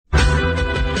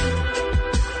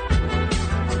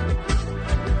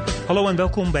Hallo en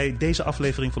welkom bij deze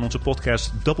aflevering van onze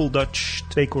podcast Double Dutch.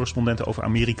 2 correspondenten over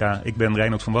Amerika. Ik ben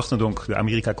Reinoud van Wachtendonk, de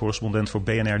Amerika-correspondent voor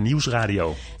BNR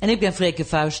Nieuwsradio. En ik ben Freke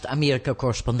Vuist,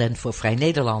 Amerika-correspondent voor Vrij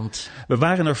Nederland. We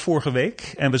waren er vorige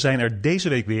week en we zijn er deze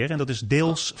week weer. En dat is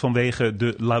deels vanwege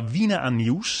de lawine aan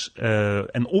nieuws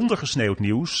en ondergesneeuwd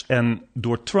nieuws. En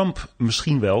door Trump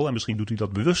misschien wel, en misschien doet hij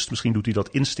dat bewust, misschien doet hij dat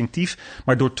instinctief.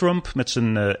 Maar door Trump met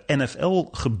zijn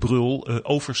NFL-gebrul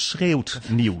overschreeuwd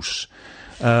nieuws.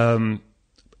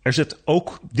 Er zit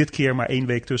ook dit keer maar 1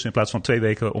 week tussen in plaats van 2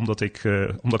 weken, omdat ik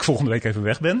volgende week even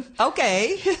weg ben. Oké.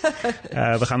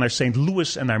 We gaan naar St.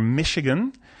 Louis en naar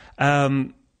Michigan.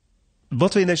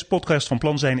 Wat we in deze podcast van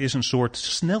plan zijn is een soort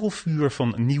snelvuur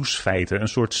van nieuwsfeiten. Een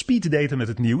soort speeddaten met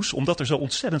het nieuws, omdat er zo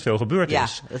ontzettend veel gebeurd is. Ja,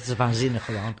 dat is waanzinnig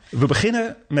gewoon. We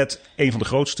beginnen met een van de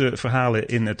grootste verhalen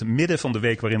in het midden van de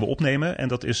week waarin we opnemen. En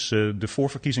dat is de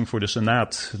voorverkiezing voor de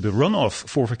Senaat. De runoff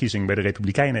voorverkiezing bij de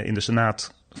Republikeinen in de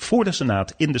Senaat. Voor de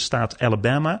Senaat in de staat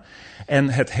Alabama. En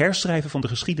het herschrijven van de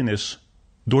geschiedenis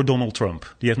door Donald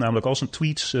Trump. Die heeft namelijk al zijn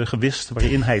tweets gewist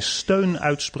waarin hij steun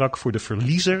uitsprak voor de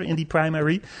verliezer in die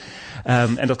primary.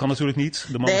 En dat kan natuurlijk niet.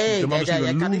 De man is nu een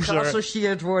loser. Kan niet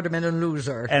geassocieerd worden met een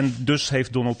loser. En dus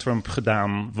heeft Donald Trump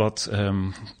gedaan wat...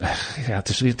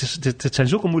 het zijn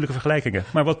zulke moeilijke vergelijkingen.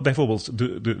 Maar wat bijvoorbeeld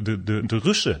de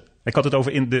Russen... Ik had het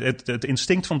over het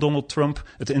instinct van Donald Trump.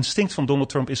 Het instinct van Donald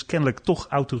Trump is kennelijk toch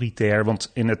autoritair.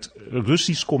 Want in het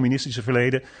Russisch-communistische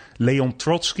verleden... Leon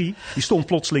Trotsky, die stond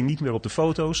plotseling niet meer op de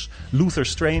foto's. Luther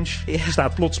Strange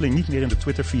staat plotseling niet meer in de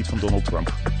Twitter-feed van Donald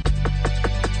Trump.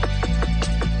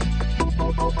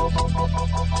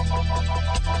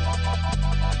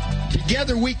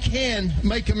 Together we can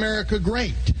make America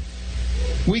great.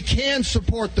 We can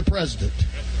support the president.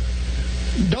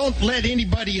 Don't let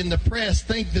anybody in the press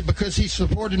think that because he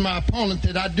supported my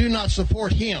opponent that I do not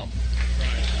support him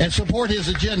and support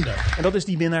his agenda. En dat is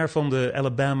die winnaar van de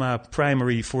Alabama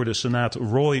primary voor de Senaat,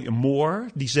 Roy Moore.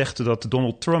 Die zegt dat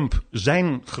Donald Trump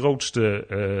zijn grootste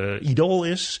idool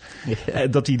is.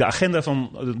 Dat hij de agenda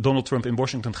van Donald Trump in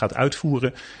Washington gaat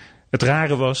uitvoeren. Het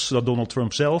rare was dat Donald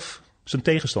Trump zelf zijn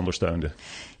tegenstander steunde.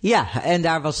 Ja, en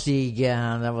daar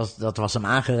was dat was hem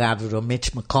aangeraden door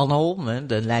Mitch McConnell,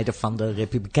 de leider van de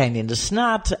Republikeinen in de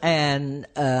Senaat.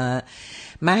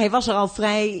 Maar hij was er al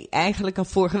eigenlijk al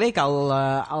vorige week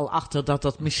al achter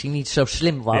dat misschien niet zo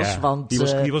slim was. Yeah, want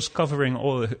he was covering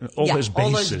all his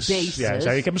bases. Ja, hij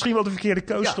zei, ik heb misschien wel de verkeerde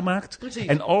keus gemaakt. Precies.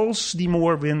 En als die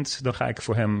Moore wint, dan ga ik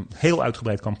voor hem heel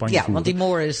uitgebreid campagne voeren. Want die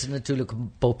Moore is natuurlijk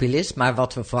een populist. Maar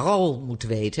wat we vooral moeten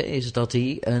weten is dat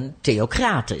hij een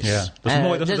theocraat is. Ja, dat is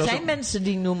mooi. Er zijn mensen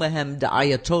die noemen hem de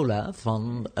Ayatollah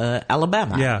van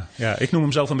Alabama. Ja, ik noem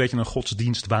hem zelf een beetje een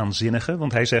godsdienstwaanzinnige.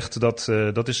 Want hij zegt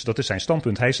dat is zijn standpunt.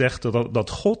 Hij zegt dat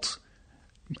God,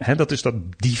 dat is dat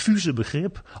diffuse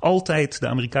begrip, altijd de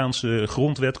Amerikaanse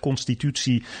grondwet,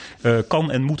 constitutie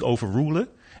kan en moet overrulen.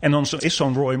 En dan is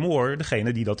zo'n Roy Moore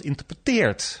degene die dat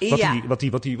interpreteert. Wat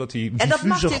die en dat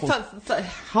mag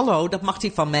dat mag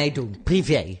hij van mij doen,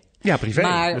 privé. Ja, privé,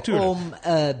 maar natuurlijk. Om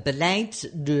beleid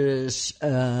dus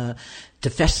te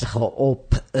vestigen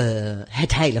op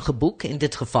het heilige boek. In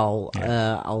dit geval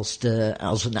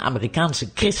als een Amerikaanse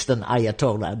christen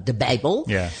Ayatollah de Bijbel.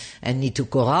 Ja. En niet de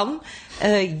Koran.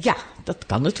 Dat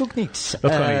kan natuurlijk niet.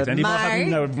 Dat kan niet. En die man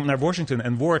gaat nu naar Washington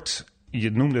en wordt...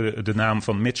 Je noemde de naam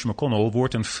van Mitch McConnell,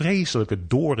 wordt een vreselijke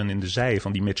doorn in de zij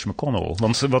van die Mitch McConnell.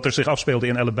 Want wat er zich afspeelde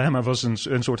in Alabama was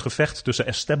een soort gevecht tussen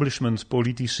establishment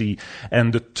politici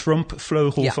en de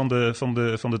Trump-vleugel van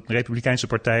de Republikeinse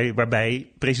partij, waarbij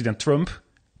president Trump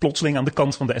plotseling aan de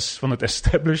kant van het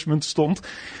establishment stond.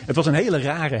 Het was een hele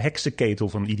rare heksenketel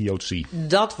van idiotie.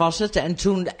 Dat was het.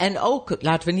 En ook,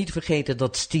 laten we niet vergeten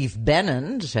dat Steve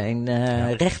Bannon, zijn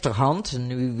rechterhand,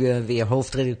 nu weer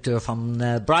hoofdredacteur van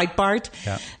Breitbart,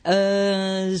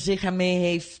 zich ermee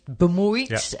heeft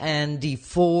bemoeid. Ja. En die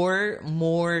voor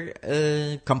Moore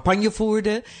campagne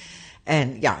voerde.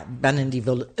 En Bannon die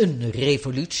wil een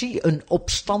revolutie, een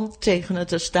opstand tegen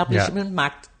het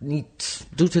establishment,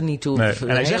 doet er niet toe. Nee.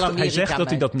 En hij zegt dat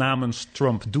hij dat namens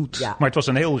Trump doet. Ja. Maar het was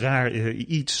een heel raar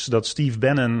iets dat Steve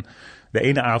Bannon de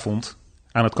ene avond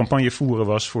aan het campagne voeren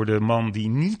was voor de man die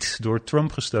niet door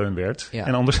Trump gesteund werd. Ja.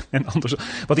 En anders.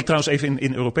 Wat ik trouwens even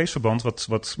in Europees verband,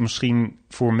 wat misschien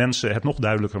voor mensen het nog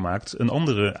duidelijker maakt. Een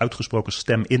andere uitgesproken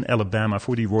stem in Alabama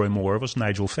voor die Roy Moore was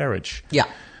Nigel Farage. Ja.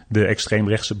 de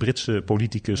extreemrechtse Britse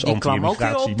politicus,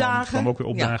 anti-immigratie, kwam ook weer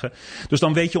opdagen. Ja. Dus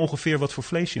dan weet je ongeveer wat voor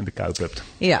vlees je in de kuip hebt.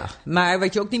 Ja, maar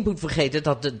wat je ook niet moet vergeten,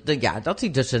 dat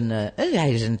hij dus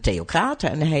hij is een theocraat.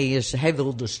 En hij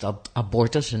wil dus dat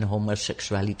abortus en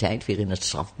homoseksualiteit weer in het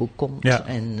strafboek komt. Ja.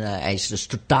 En hij is dus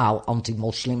totaal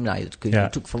anti-moslim. Nou, dat kun je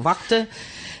natuurlijk verwachten.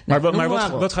 Maar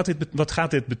wat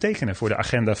gaat dit betekenen voor de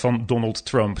agenda van Donald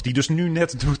Trump? Die dus nu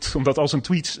net doet, omdat al zijn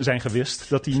tweets zijn gewist,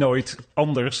 dat hij nooit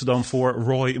anders dan voor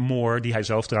Roy Moore, die hij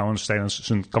zelf trouwens tijdens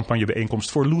zijn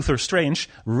campagnebijeenkomst voor Luther Strange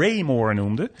Ray Moore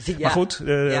noemde. Ja. Maar goed,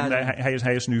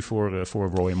 hij is nu voor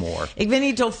Roy Moore. Ik weet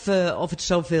niet of het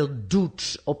zoveel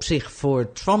doet op zich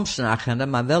voor Trumps agenda,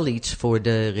 maar wel iets voor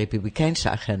de Republikeinse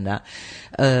agenda.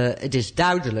 Het is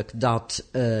duidelijk dat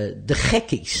de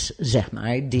gekkies, zeg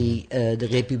maar, die de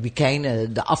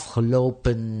Republikeinen de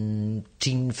afgelopen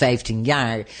 10, 15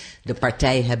 jaar de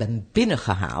partij hebben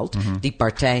binnengehaald, die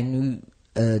partij nu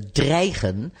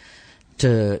dreigen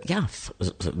te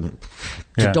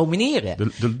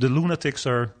domineren. De lunatics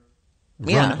are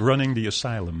running the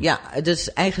asylum. Ja, het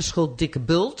is eigen schuld dikke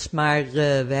bult, maar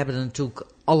we hebben er natuurlijk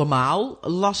allemaal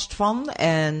last van.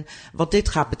 En wat dit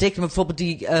gaat betekenen, bijvoorbeeld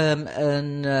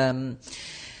een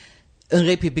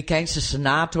republikeinse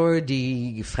senator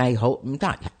die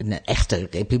een echte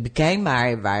republikein,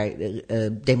 maar waar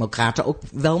democraten ook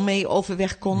wel mee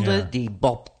overweg konden, die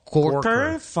Bob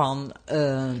Corker van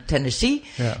Tennessee,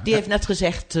 die heeft net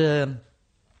gezegd,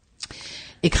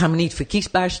 ik ga me niet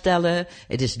verkiesbaar stellen.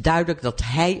 Het is duidelijk dat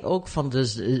hij ook van de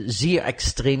zeer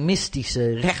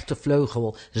extremistische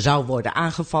rechtervleugel zou worden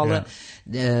aangevallen.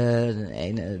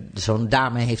 Zo'n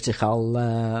dame heeft zich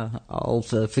al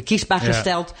verkiesbaar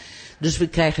gesteld. Dus we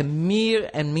krijgen meer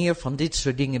en meer van dit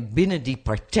soort dingen binnen die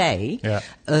partij.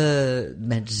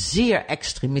 Met zeer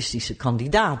extremistische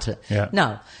kandidaten. Ja.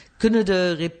 Nou,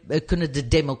 kunnen de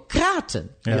democraten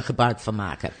er gebruik van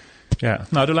maken? Ja,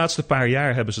 nou de laatste paar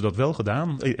jaar hebben ze dat wel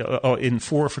gedaan. In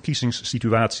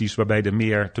voorverkiezingssituaties waarbij de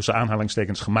meer, tussen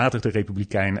aanhalingstekens, gematigde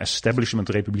republikein, establishment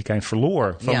republikein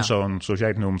verloor van zo'n, zoals jij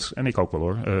het noemt, en ik ook wel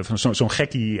hoor, van zo'n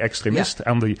gekkie extremist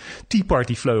aan de Tea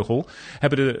Party vleugel,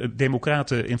 hebben de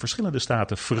democraten in verschillende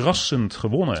staten verrassend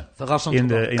gewonnen. In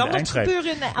de eindstrijd. Kan dat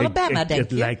gebeuren in Alabama, denk je?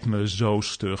 Het lijkt me zo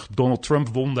stug. Donald Trump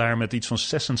won daar met iets van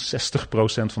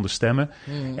 66% van de stemmen.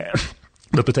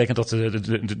 Dat betekent dat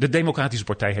de Democratische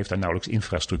Partij heeft daar nauwelijks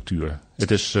infrastructuur.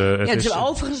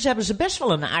 Overigens hebben ze best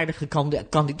wel een aardige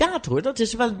kandidaat hoor. Dat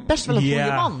is best wel een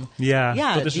goede man.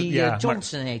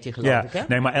 Johnson heet hij geloof ik. Hè?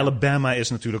 Nee, maar Alabama is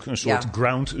natuurlijk een soort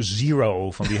ground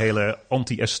zero van die hele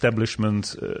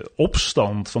anti-establishment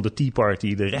opstand van de Tea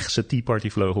Party. De rechtse Tea Party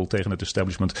vleugel tegen het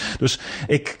establishment. Dus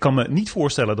ik kan me niet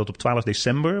voorstellen dat op 12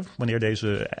 december, wanneer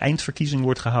deze eindverkiezing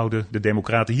wordt gehouden, de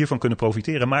Democraten hiervan kunnen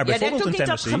profiteren. Maar bijvoorbeeld in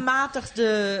Tennessee.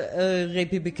 De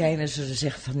Republikeinen zullen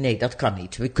zeggen van nee, dat kan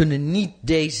niet. We kunnen niet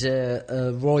deze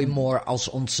Roy Moore als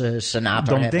onze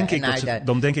senator hebben.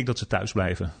 Dan denk ik dat ze thuis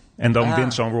blijven. En dan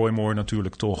wint zo'n Roy Moore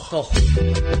natuurlijk toch.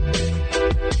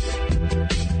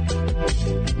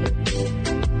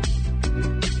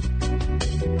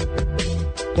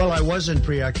 Well, I wasn't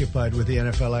preoccupied with the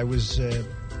NFL. I was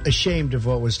ashamed of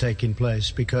what was taking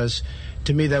place because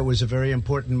to me that was a very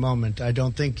important moment. I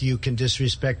don't think you can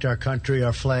disrespect our country,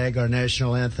 our flag, our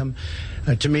national anthem.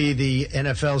 To me, the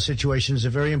NFL situation is a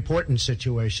very important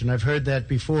situation. I've heard that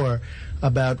before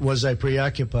about was I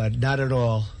preoccupied? Not at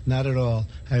all. Not at all.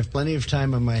 I have plenty of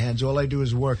time on my hands. All I do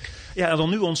is work. Ja, en dan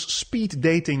nu ons speed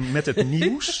dating met het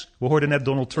nieuws. We hoorden net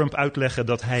Donald Trump uitleggen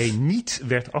dat hij niet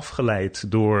werd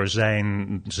afgeleid door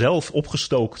zijn zelf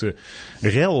opgestookte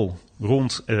rel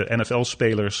rond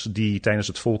NFL-spelers die tijdens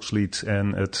het volkslied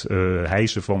en het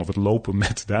hijsen van of het lopen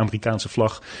met de Amerikaanse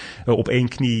vlag op één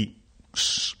knie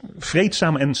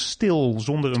vreedzaam en stil,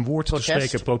 zonder een woord te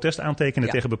spreken, protest aantekenen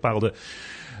tegen bepaalde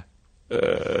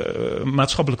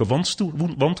maatschappelijke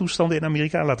wantoestanden in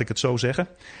Amerika, laat ik het zo zeggen.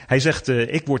 Hij zegt,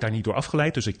 ik word daar niet door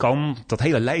afgeleid, dus ik kan dat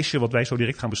hele lijstje wat wij zo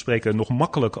direct gaan bespreken nog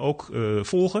makkelijk ook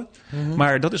volgen.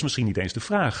 Maar dat is misschien niet eens de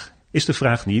vraag. Is de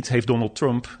vraag niet, heeft Donald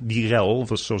Trump die rel,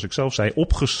 zoals ik zelf zei,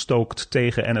 opgestookt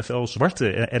tegen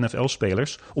zwarte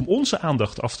NFL-spelers om onze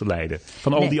aandacht af te leiden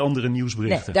van al die andere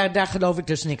nieuwsberichten? Nee, daar geloof ik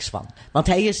dus niks van. Want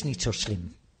hij is niet zo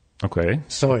slim. Oké.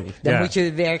 Sorry, dan moet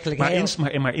je werkelijk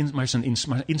maar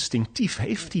instinctief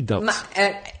heeft hij dat. Maar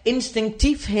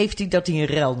instinctief heeft hij dat hij een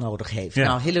rel nodig heeft. Ja.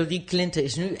 Nou, Hillary Clinton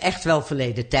is nu echt wel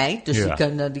verleden tijd. Dus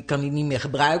die kan hij niet meer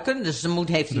gebruiken. Dus dan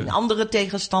heeft hij een andere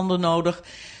tegenstander nodig.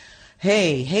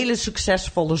 Hele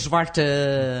succesvolle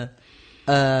zwarte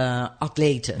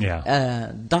atleten.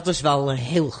 Ja. Dat is wel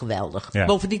heel geweldig. Ja.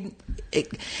 Bovendien,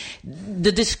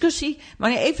 de discussie,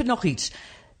 maar even nog iets.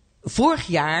 Vorig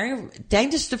jaar,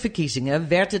 tijdens de verkiezingen,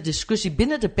 werd de discussie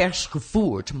binnen de pers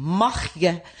gevoerd. Mag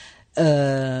je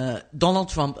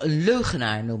Donald Trump een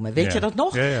leugenaar noemen? Weet je dat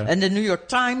nog? Ja, ja. En de New York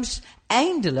Times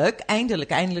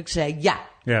eindelijk zei ja,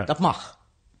 dat mag.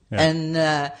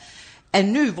 Ja.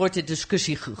 En nu wordt de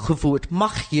discussie gevoerd.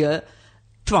 Mag je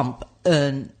Trump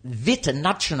een witte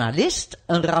nationalist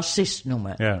een racist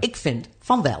noemen? Ja. Ik vind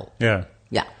van wel. Ja.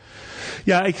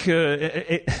 Ja,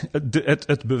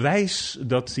 het bewijs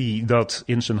dat hij dat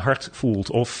in zijn hart voelt,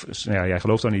 of jij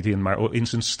gelooft daar niet in, maar in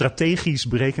zijn strategisch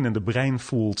berekenende brein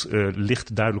voelt,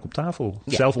 ligt duidelijk op tafel.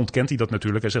 Ja. Zelf ontkent hij dat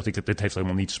natuurlijk. Hij zegt, dit heeft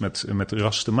helemaal niets met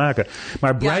ras te maken.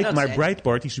 Maar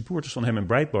Breitbart, die supporters van hem en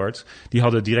Breitbart, die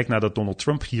hadden direct nadat Donald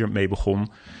Trump hiermee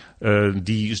begon,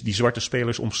 die zwarte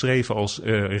spelers omschreven als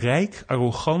rijk,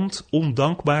 arrogant,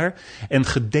 ondankbaar en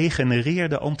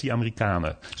gedegenereerde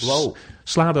anti-Amerikanen. Wow.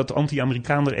 Sla dat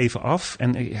anti-Amerikaan er even af.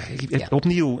 En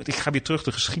opnieuw, ik ga weer terug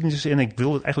de geschiedenis in. Ik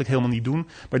wil het eigenlijk helemaal niet doen.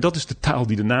 Maar dat is de taal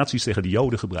die de nazi's tegen de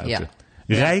Joden gebruikten.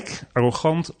 Ja. Rijk,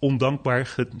 arrogant,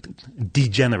 ondankbaar,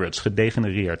 degenerates,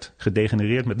 gedegenereerd.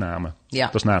 Gedegenereerd met name. Ja.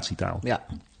 Dat is nazi-taal. Ja.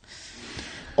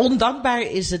 Ondankbaar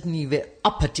is het nieuwe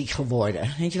apathy geworden.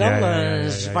 Weet je wel?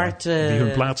 Zwart. Die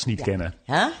hun plaats niet kennen.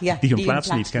 Huh? Ja, die hun plaats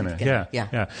niet kennen. Ja.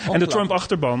 En de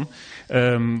Trump-achterban,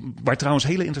 waar trouwens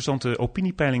hele interessante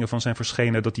opiniepeilingen van zijn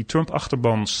verschenen, dat die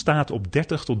Trump-achterban staat op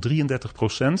 30 tot 33%.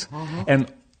 En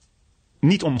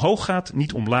niet omhoog gaat,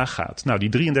 niet omlaag gaat. Nou,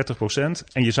 die 33%.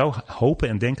 En je zou hopen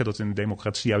en denken dat in de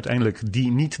democratie uiteindelijk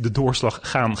die niet de doorslag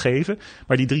gaan geven.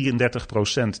 Maar die 33%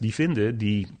 die vinden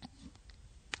die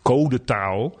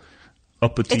codetaal.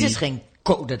 Het is geen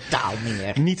codetaal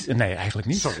meer. Nee, eigenlijk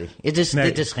niet. Sorry,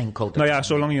 dit is geen codetaal. Nou ja,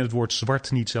 zolang je het woord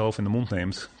zwart niet zelf in de mond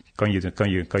neemt, kan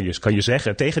je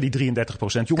zeggen tegen die 33%...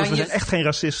 jongens, we zijn echt geen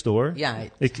racisten, hoor. Ja,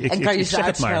 en kan je ze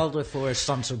uitschelden voor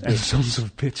sons of bitches. Sons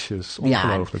of bitches,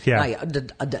 ongelooflijk. Ja. Nou ja,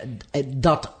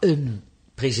 dat een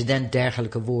president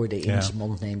dergelijke woorden in zijn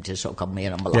mond neemt, is ook al meer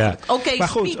dan belangrijk. Ja. Oké, maar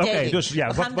goed, dus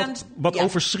wat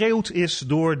overschreeuwd is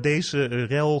door deze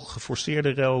geforceerde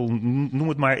rel, noem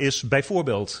het maar, is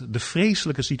bijvoorbeeld de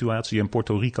vreselijke situatie in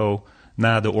Puerto Rico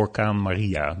na de orkaan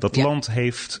Maria. Dat land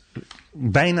heeft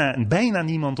bijna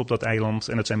niemand op dat eiland.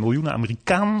 En het zijn miljoenen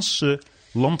Amerikaanse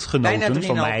landgenoten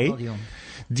van mij. Miljoen.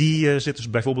 Die zitten dus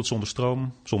bijvoorbeeld zonder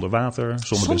stroom, zonder water,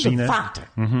 zonder benzine. Water.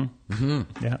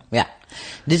 Ja.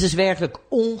 Dit is werkelijk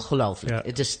ongelooflijk. Ja.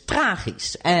 Het is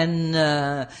tragisch.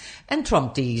 En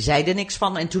Trump die zei er niks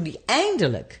van. En toen hij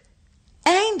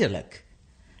eindelijk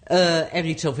er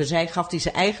iets over zei, gaf hij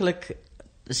ze eigenlijk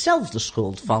dezelfde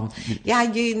schuld van.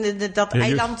 Dat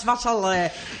eiland was al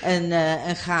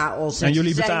een chaos. En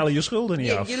jullie betalen je schulden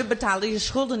niet af. Jullie betalen je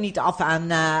schulden niet af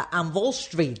aan Wall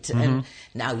Street. En,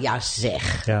 nou ja,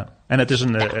 zeg. Ja. En het is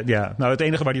het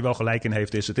enige waar hij wel gelijk in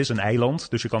heeft is, het is een eiland.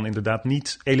 Dus je kan inderdaad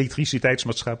niet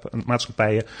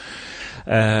elektriciteitsmaatschappijen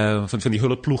van die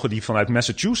hulpploegen die vanuit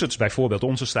Massachusetts bijvoorbeeld,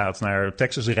 onze staat, naar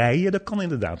Texas rijden. Dat kan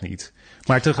inderdaad niet.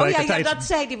 Maar tegelijkertijd. Dat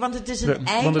zei hij, want het is een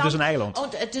eiland. Want het is een eiland.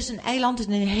 Het is een eiland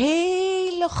in een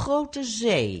hele grote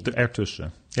zee.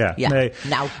 Ertussen. Ja. Nee.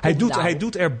 Nou, hij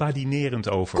doet er badinerend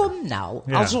over. Kom nou.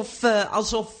 Ja.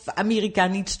 Alsof Amerika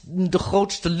niet de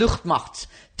grootste luchtmacht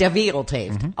ter wereld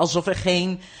heeft. Alsof er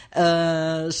geen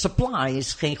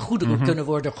supplies, geen goederen kunnen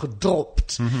worden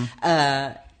gedropt.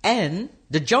 En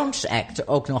de Jones Act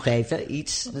ook nog even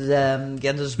iets.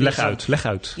 Leg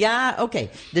uit. Ja, oké.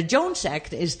 De Jones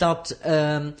Act is dat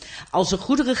als er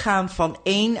goederen gaan van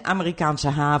één Amerikaanse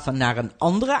haven naar een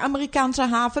andere Amerikaanse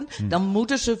haven, dan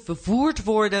moeten ze vervoerd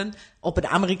worden op een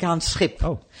Amerikaans schip.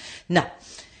 Oh. Nou,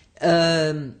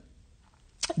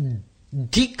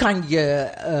 die kan je,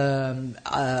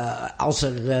 als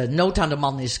er nood aan de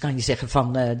man is, kan je zeggen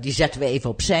van, die zetten we even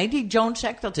opzij, die Jones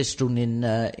Act. Dat is toen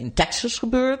in Texas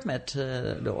gebeurd met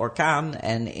de orkaan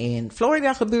en in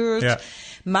Florida gebeurd. Ja.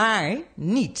 Maar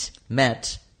niet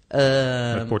met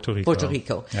Puerto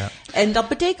Rico. Ja. En dat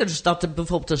betekent dus dat er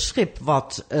bijvoorbeeld een schip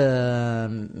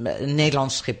een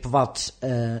Nederlands schip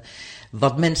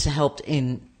wat mensen helpt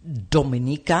in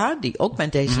Dominica, die ook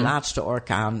met deze laatste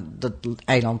orkaan dat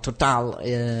eiland totaal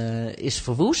is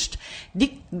verwoest.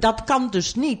 Dat kan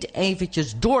dus niet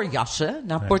eventjes doorjassen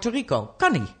naar Puerto Rico.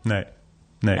 Kan niet.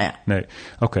 Nee.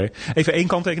 Oké. Even één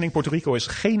kanttekening. Puerto Rico is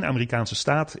geen Amerikaanse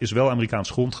staat, is wel Amerikaans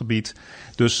grondgebied.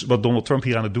 Dus wat Donald Trump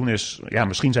hier aan het doen is,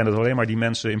 misschien zijn het alleen maar die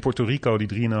mensen in Puerto Rico,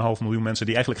 die 3,5 miljoen mensen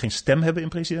die eigenlijk geen stem hebben in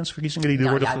presidentsverkiezingen, die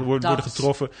worden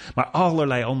getroffen. Maar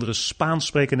allerlei andere Spaans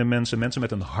sprekende mensen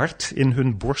met een hart in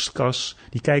hun borstkas,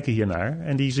 die kijken hiernaar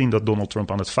en die zien dat Donald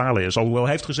Trump aan het falen is. Alhoewel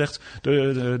hij heeft gezegd,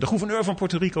 de gouverneur van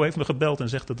Puerto Rico heeft me gebeld en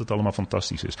zegt dat het allemaal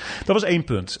fantastisch is. Dat was één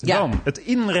punt. Ja. Dan het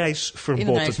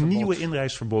inreisverbod, het nieuwe inreisverbod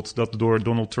inreisverbod dat door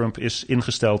Donald Trump is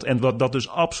ingesteld. En dat dus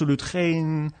absoluut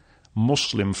geen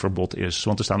moslimverbod is.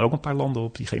 Want er staan ook een paar landen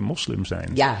op die geen moslim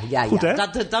zijn. Ja. Goed, hè?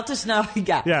 Dat is nou...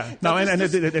 Ja,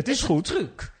 het is goed.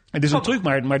 Truc. Het is een truc,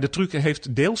 maar de truc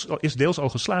is deels al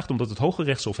geslaagd omdat het Hoge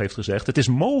Rechtshof heeft gezegd. Het is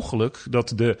mogelijk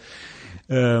dat de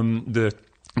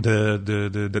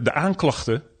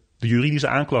aanklachten, de juridische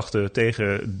aanklachten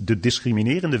tegen de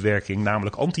discriminerende werking,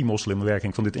 namelijk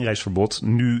anti-moslimwerking van dit inreisverbod,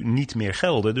 nu niet meer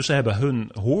gelden. Dus ze hebben hun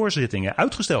hoorzittingen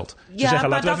uitgesteld. Ze zeggen,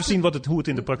 laten we even zien hoe het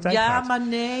in de praktijk gaat. Ja, maar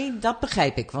nee, dat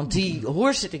begrijp ik. Want die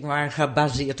hoorzittingen waren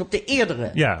gebaseerd op de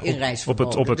eerdere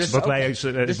inreisverboden. Op het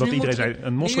wat iedereen zei,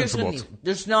 een moslimverbod.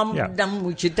 Dus dan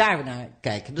moet je daar naar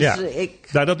kijken. Dus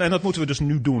dat moeten we dus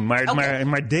nu doen.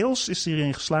 Maar deels is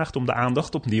hierin geslaagd om de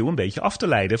aandacht opnieuw een beetje af te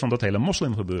leiden van dat hele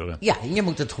moslimgebeuren. Ja, je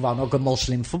moet het gewoon ook een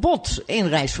moslimverbod,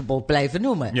 inreisverbod blijven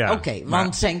noemen. Ja,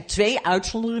 want zijn 2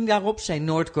 uitzonderingen daarop zijn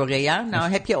Noord-Korea.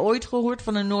 Nou, heb je ooit gehoord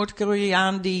van een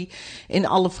Noord-Koreaan die in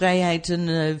alle vrijheid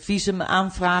een visum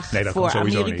aanvraagt voor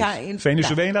Amerika?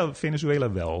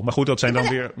 Venezuela wel. Maar goed, dat zijn dan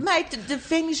weer... Maar de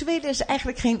Venezuela is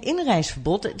eigenlijk geen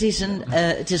inreisverbod.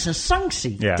 Het is een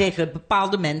sanctie tegen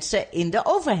bepaalde mensen in de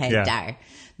overheid daar.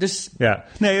 Dus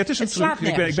nee, het is een truc.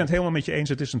 Ik ben het helemaal met je eens.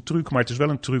 Het is een truc, maar het is wel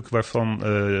een truc waarvan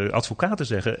advocaten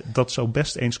zeggen dat zou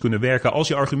best eens kunnen werken. Als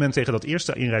je argument tegen dat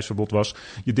eerste inreisverbod was,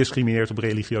 je discrimineert op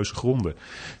religieuze gronden.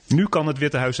 Nu kan het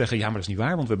Witte Huis zeggen, ja, maar dat is niet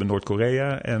waar, want we hebben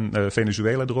Noord-Korea en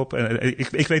Venezuela erop.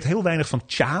 Ik weet heel weinig van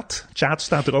Tjaad. Tjaad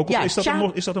staat er ook op.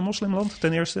 Is dat een moslimland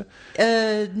ten eerste?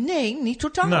 Nee, niet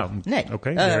totaal. Nou, nee.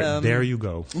 Oké, there you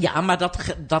go. Ja, maar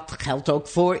dat geldt ook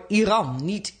voor Iran.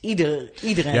 Niet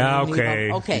iedereen. Ja,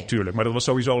 oké. Tuurlijk, maar dat was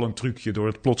sowieso al een trucje door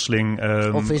het plotseling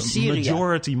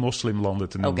majority moslimlanden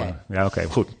te noemen. Okay. Ja, oké,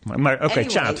 goed. Maar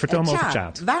Tjaad, vertel me over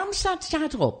Tjaad. Waarom staat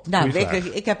Tjaad erop? Nou,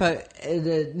 ik heb er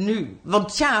nu...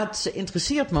 Want Tjaad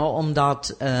interesseert me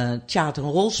omdat Tjaad een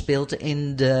rol speelt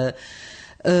in de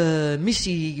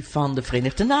missie van de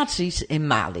Verenigde Naties in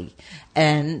Mali.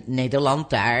 En Nederland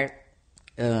daar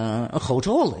een grote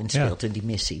rol in speelt in die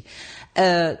missie.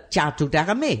 Tjaad doet daar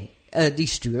aan mee. Die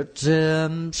stuurt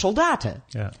soldaten.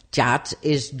 Ja.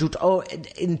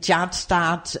 In Tjaad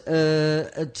staat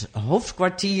het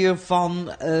hoofdkwartier van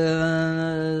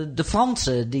de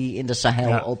Fransen die in de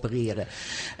Sahel opereren.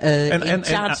 In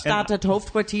Tjaad staat het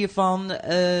hoofdkwartier van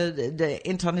de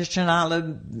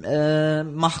internationale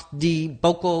macht die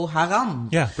Boko Haram.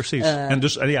 Ja, precies. En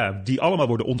dus die allemaal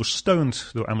worden ondersteund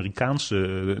door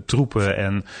Amerikaanse troepen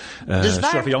en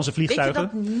surveillance vliegtuigen.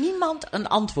 Weet je dat niemand een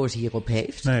antwoord hierop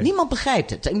heeft? Nee. Niemand begrijpt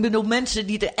het. Ik bedoel, mensen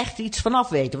die er echt iets van af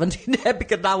weten. Want heb ik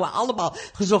het nou allemaal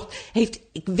gezocht.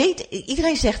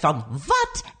 Iedereen zegt van,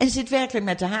 wat? En zit werkelijk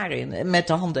met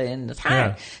de handen in het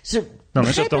haar. Ja. Dan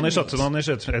is het.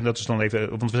 En dat is dan even,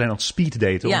 want we zijn aan het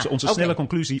speeddaten. Ja, onze snelle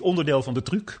conclusie, onderdeel van de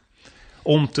truc.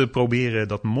 Om te proberen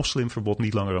dat moslimverbod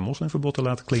niet langer een moslimverbod te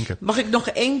laten klinken. Mag ik nog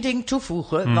één ding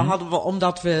toevoegen?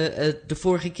 Omdat we de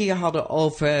vorige keer hadden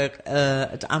over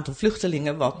het aantal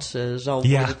vluchtelingen wat zal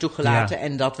worden toegelaten.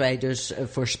 En dat wij dus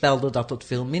voorspelden dat het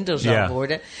veel minder zou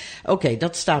worden. Oké,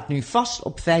 dat staat nu vast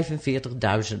op 45.000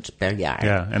 per jaar.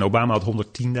 Ja, en Obama had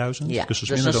 110.000. Dus dat is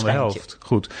minder dan de helft.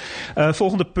 Goed.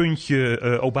 Volgende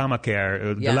puntje,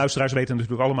 Obamacare. De luisteraars weten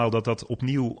natuurlijk allemaal dat dat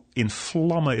opnieuw in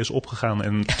vlammen is opgegaan.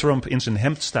 En Trump in zijn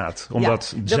hemd staat.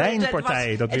 Omdat zijn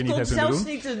partij dat weer niet heeft kunnen doen.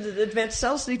 Het werd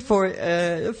zelfs niet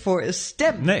voor een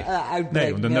stem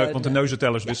uitbrengen. Nee, want de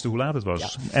neuzentellers wisten hoe laat het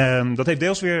was. Ja.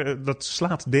 Dat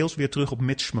slaat deels weer terug op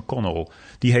Mitch McConnell.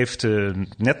 Die heeft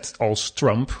net als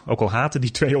Trump, ook al haten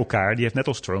die twee elkaar, die heeft net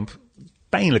als Trump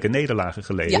pijnlijke nederlagen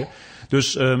geleden. Ja.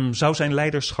 Dus zou zijn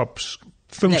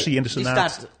leiderschapsfunctie in de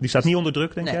Senaat... Die staat niet onder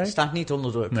druk, denk jij? Nee, die staat niet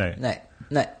onder druk.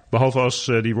 Nee. Behalve als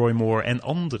die Roy Moore en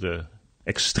andere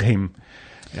extreem...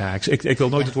 Ja, ik wil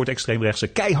nooit het woord extreemrechtse,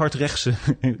 keihard rechtse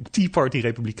Tea Party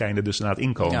Republikeinen de Senaat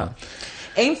inkomen. Ja.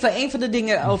 Een van de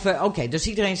dingen over... Oké, dus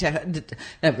iedereen zegt...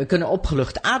 we kunnen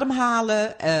opgelucht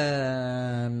ademhalen.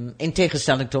 In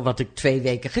tegenstelling tot wat ik 2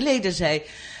 weken geleden zei.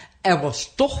 Er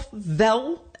was toch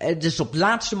wel... Dus op het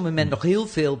laatste moment nog heel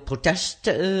veel protest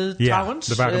trouwens.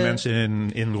 Er waren mensen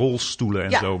in rolstoelen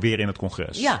en zo weer in het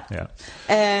congres. Ja.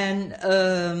 En...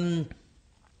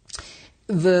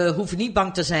 we hoeven niet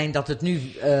bang te zijn dat het nu,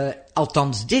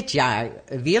 althans dit jaar,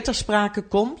 weer ter sprake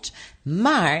komt.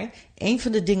 Maar een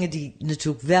van de dingen die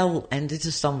natuurlijk wel, en dit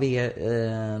is dan weer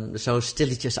zo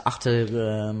stilletjes achter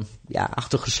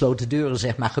gesloten deuren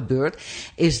zeg maar gebeurt,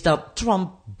 is dat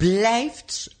Trump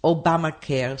blijft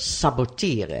Obamacare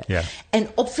saboteren. Ja. En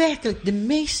op werkelijk de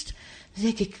meest,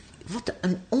 denk ik, wat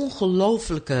een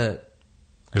ongelofelijke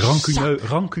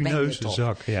Rancuneuze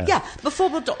zak. Ja,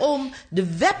 bijvoorbeeld om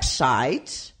de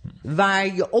website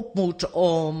waar je op moet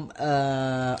om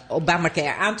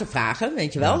Obamacare aan te vragen,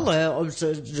 weet je wel. Ja.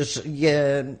 Dus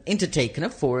je in te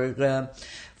tekenen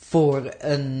voor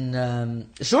een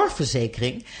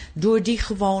zorgverzekering, door die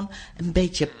gewoon een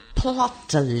beetje plat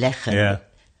te leggen. Ja.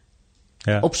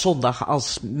 Ja. Op zondag,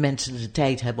 als mensen de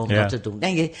tijd hebben om dat te doen.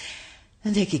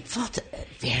 Dan denk ik, wat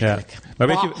werkelijk.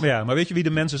 Ja. Maar weet je wie de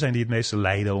mensen zijn die het meeste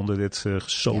lijden onder dit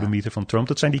gesodemieten van Trump?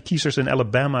 Dat zijn die kiezers in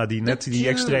Alabama die net die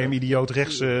extreem idioot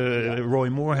rechtse Roy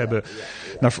Moore hebben.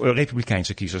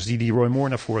 Republikeinse kiezers die Roy Moore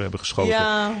naar voren hebben geschoten.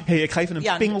 Ja. Hey, ik ga even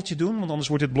een pingeltje doen, want anders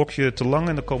wordt dit blokje te lang.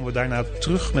 En dan komen we daarna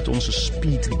terug met onze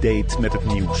speed date met het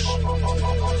nieuws.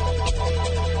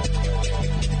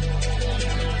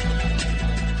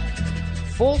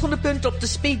 Volgende punt op de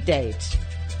speed date.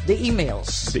 De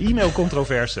e-mails. De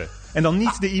e-mailcontroverse. En dan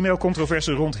niet de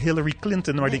e-mailcontroverse rond Hillary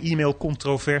Clinton, maar de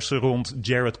e-mailcontroverse rond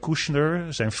Jared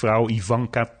Kushner, zijn vrouw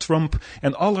Ivanka Trump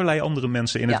en allerlei andere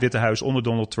mensen in het Witte Huis onder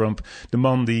Donald Trump. De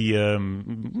man die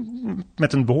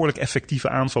met een behoorlijk effectieve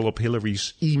aanval op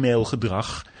Hillary's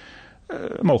e-mailgedrag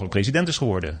mogelijk president is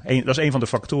geworden. Dat is een van de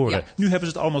factoren. Ja. Nu hebben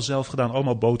ze het allemaal zelf gedaan,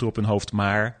 allemaal boter op hun hoofd,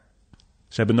 maar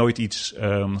ze hebben nooit iets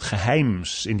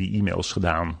geheims in die e-mails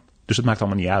gedaan. Dus het maakt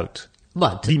allemaal niet uit.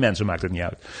 Wat? Die mensen maakt het niet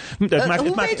uit.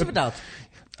 Hoe weten we dat?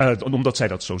 Omdat zij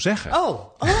dat zo zeggen.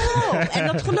 Oh, en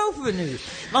dat geloven we nu.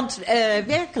 Want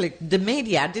werkelijk, de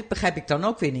media, dit begrijp ik dan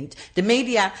ook weer niet. De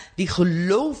media die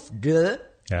geloofde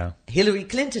Hillary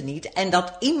Clinton niet. En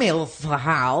dat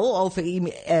e-mailverhaal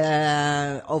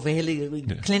over Hillary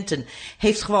Clinton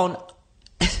heeft gewoon...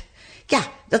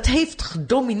 dat heeft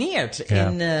gedomineerd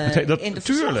in de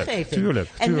verslaggeving. Tuurlijk.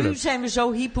 En nu zijn we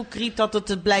zo hypocriet dat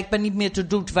het blijkbaar niet meer te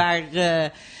doet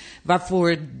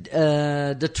waarvoor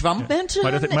de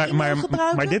Trump-mensen gebruiken.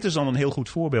 Maar dit is dan een heel goed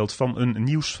voorbeeld van een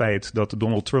nieuwsfeit dat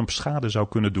Donald Trump schade zou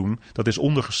kunnen doen. Dat is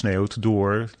ondergesneeuwd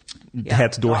door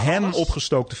het door hem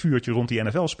opgestookte vuurtje rond die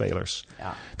NFL-spelers.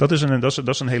 Ja. Dat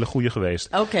is een hele goede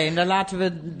geweest. Oké, en dan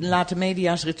laten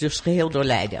media zich dus geheel door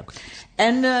leiden.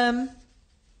 En...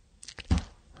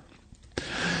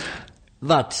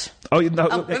 wat?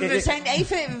 We zijn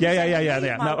even...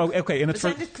 We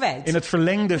zijn het kwijt. In het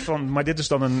verlengde van... Maar dit is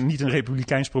dan niet een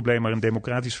republikeins probleem, maar een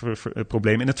democratisch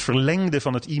probleem. In het verlengde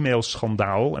van het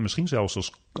e-mailschandaal... en misschien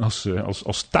zelfs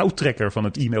als touwtrekker van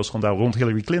het e-mailschandaal rond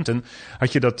Hillary Clinton...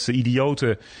 had je dat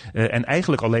idiote en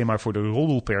eigenlijk alleen maar voor de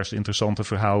roddelpers interessante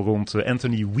verhaal rond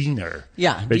Anthony Weiner.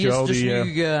 Ja,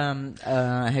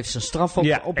 heeft zijn straf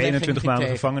op 21 maanden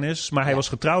gevangenis. Maar hij was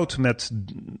getrouwd met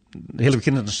Hillary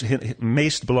Clinton's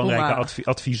meest belangrijke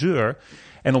adviseur.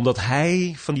 En omdat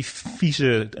hij van die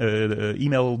vieze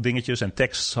e-mail dingetjes en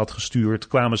teksts had gestuurd,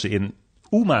 kwamen ze in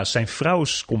Uma's, zijn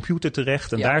vrouws computer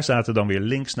terecht. En daar zaten dan weer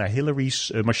links naar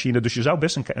Hillary's machine. Dus je zou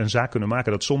best een zaak kunnen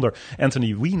maken dat zonder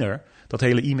Anthony Weiner dat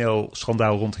hele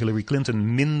e-mail-schandaal rond Hillary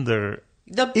Clinton minder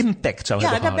impact zou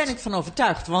hebben gehad. Ja, daar ben ik van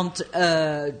overtuigd. Want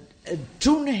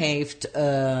toen heeft...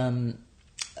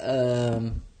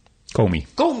 Comey,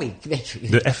 weet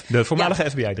je. De voormalige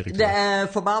FBI-directeur. De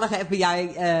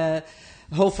voormalige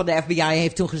hoofd van de FBI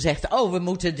heeft toen gezegd... we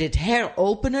moeten dit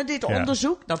heropenen, dit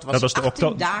onderzoek. Dat was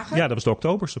 18 dagen. Ja, dat was de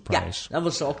Oktober Surprise. Ja, dat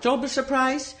was de Oktober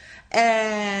Surprise.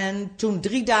 En toen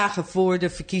 3 dagen voor de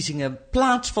verkiezingen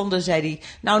plaatsvonden, zei hij...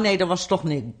 nou nee, dat was toch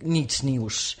niets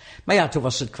nieuws. Maar ja, toen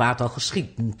was het kwaad al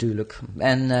geschied natuurlijk.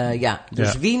 En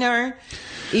Wiener,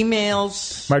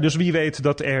 e-mails... Maar dus wie weet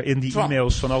dat er in die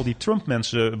e-mails van al die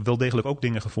Trump-mensen... wel degelijk ook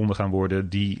dingen gevonden gaan worden...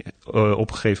 die op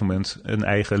een gegeven moment een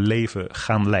eigen leven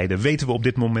gaan leiden. Weten we op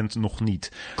dit moment nog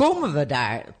niet. Komen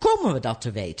we dat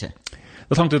te weten?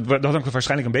 Dat hangt er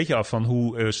waarschijnlijk een beetje af van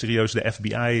hoe serieus de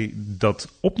FBI dat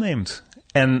opneemt.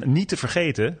 En niet te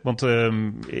vergeten, want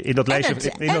in dat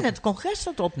lijstje... het congres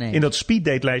dat opneemt. In dat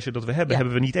speeddate-lijstje dat we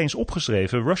hebben we niet eens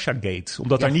opgeschreven Russiagate.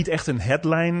 Omdat daar niet echt een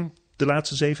headline de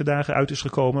laatste 7 dagen uit is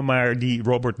gekomen. Maar die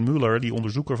Robert Mueller, die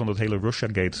onderzoeker van dat hele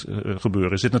Russiagate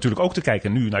gebeuren... zit natuurlijk ook te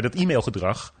kijken nu naar dat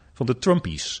e-mailgedrag van de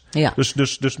Trumpies. Ja.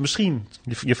 Dus misschien,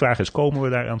 je vraag is, komen we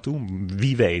daar aan toe?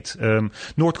 Wie weet.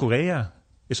 Noord-Korea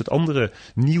is het andere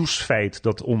nieuwsfeit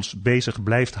dat ons bezig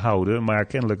blijft houden... maar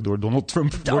kennelijk door Donald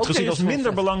Trump wordt gezien als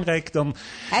minder belangrijk dan...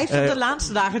 Hij heeft er de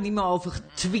laatste dagen niet meer over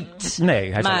getweet. Nee,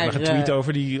 hij heeft alleen maar getweet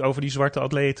over die zwarte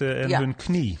atleten en hun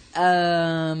knie.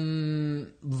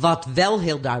 Wat wel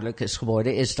heel duidelijk is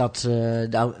geworden... is dat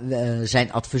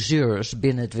zijn adviseurs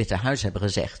binnen het Witte Huis hebben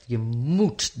gezegd... je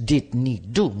moet dit niet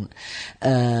doen.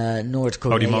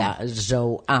 Noord-Korea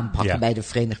zo aanpakken bij de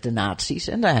Verenigde Naties.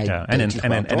 En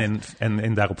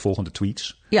daar daarop volgende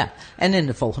tweets. Ja, en in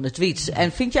de volgende tweets.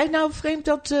 En vind jij nou vreemd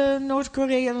dat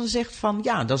Noord-Korea dan zegt van...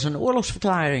 ja, dat is een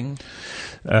oorlogsverklaring?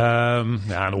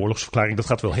 Een oorlogsverklaring, dat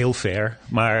gaat wel heel ver.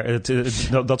 Maar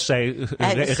dat zij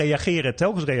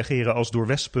telkens reageren als door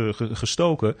wespen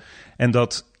gestoken. En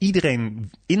dat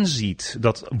iedereen inziet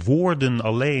dat woorden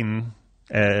alleen...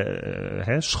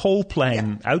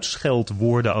 schoolplein,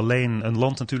 uitscheldwoorden alleen een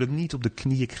land natuurlijk niet op de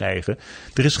knieën krijgen.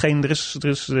 Het enige...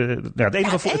 Hij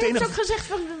heeft ook gezegd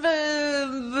van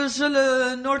we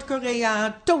zullen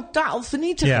Noord-Korea totaal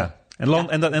vernietigen. Ja.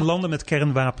 En landen met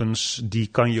kernwapens, die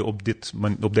kan je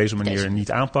op deze manier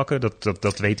niet aanpakken.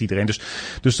 Dat weet iedereen.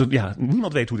 Dus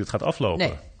niemand weet hoe dit gaat aflopen.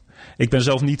 Nee. Ik ben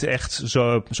zelf niet echt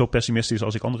zo pessimistisch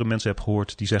als ik andere mensen heb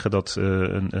gehoord die zeggen dat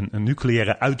een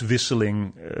nucleaire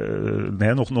uitwisseling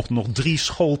nog 3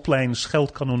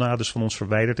 scheldkanonades van ons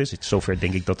verwijderd is. Zover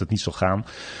denk ik dat het niet zal gaan.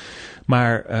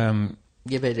 Maar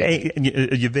je weet het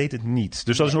niet. Je weet het niet.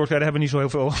 Dus als Noord-Korea hebben we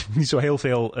niet zo heel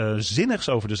veel zinnigs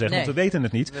over te zeggen, want we weten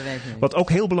het niet. Wat ook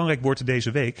heel belangrijk wordt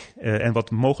deze week en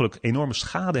wat mogelijk enorme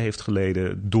schade heeft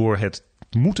geleden door het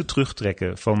moeten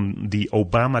terugtrekken van die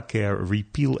Obamacare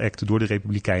Repeal Act door de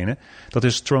Republikeinen. Dat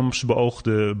is Trumps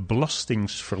beoogde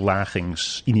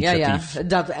belastingsverlagingsinitiatief.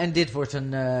 En dit wordt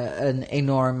een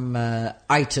enorm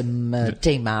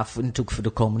thema natuurlijk voor de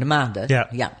komende maanden.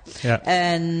 Ja.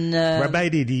 En, waarbij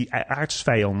die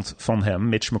aardsvijand van hem,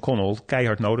 Mitch McConnell,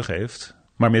 keihard nodig heeft.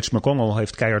 Maar Mitch McConnell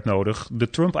heeft keihard nodig de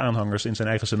Trump-aanhangers in zijn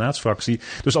eigen senaatsfractie.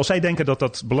 Dus als zij denken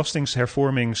dat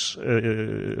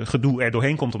belastingshervormingsgedoe er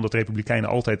doorheen komt, omdat de Republikeinen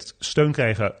altijd steun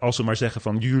krijgen als ze maar zeggen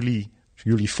van jullie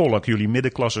volk, jullie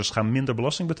middenklassers gaan minder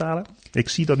belasting betalen. Ik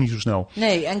zie dat niet zo snel.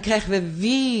 Nee, en krijgen we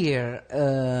weer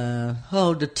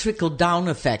de trickle-down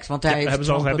effect. Want daar heeft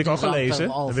Trump heb ik al gelezen.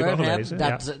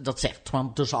 Dat zegt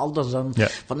Trump dus al. Dat is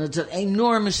het is een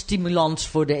enorme stimulans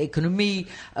voor de economie.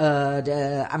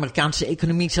 De Amerikaanse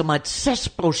economie zal maar 6%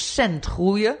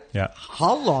 groeien. Ja.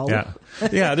 Hallo.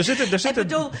 Ja, er zitten... Ik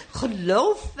bedoel,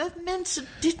 geloven mensen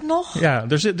dit nog? Ja,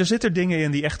 er zitten dingen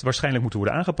in die echt waarschijnlijk moeten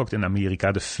worden aangepakt in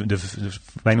Amerika.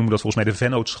 Wij noemen dat volgens mij de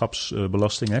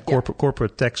vennootschapsbelasting.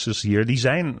 Corporate taxes hier. Die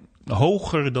zijn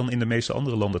hoger dan in de meeste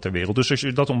andere landen ter wereld. Dus als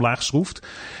je dat omlaag schroeft,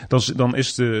 dan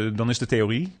is de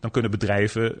theorie. Dan kunnen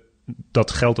bedrijven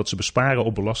dat geld dat ze besparen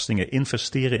op belastingen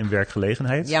investeren in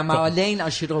werkgelegenheid. Ja, maar alleen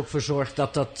als je er ook voor zorgt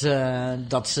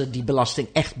dat ze die belasting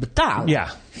echt betalen.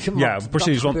 Ja,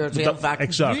 precies. Dat gebeurt heel vaak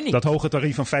nu niet. Dat hoge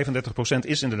tarief van 35%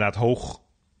 is inderdaad hoog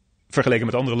vergeleken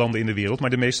met andere landen in de wereld. Maar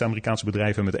de meeste Amerikaanse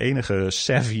bedrijven met enige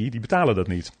savvy, die betalen dat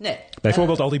niet. Nee.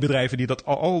 Bijvoorbeeld al die bedrijven die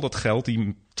al dat geld,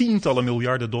 die tientallen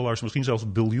miljarden dollars, misschien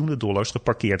zelfs biljoenen dollars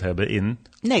geparkeerd hebben in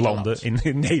landen,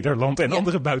 in Nederland en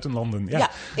andere buitenlanden.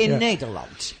 In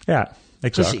Nederland. Ja,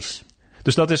 exact. Precies.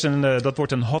 Dus dat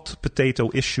wordt een hot potato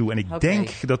issue. En ik denk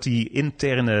dat die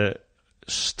interne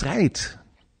strijd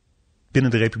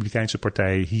binnen de Republikeinse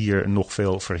partij hier nog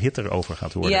veel verhitter over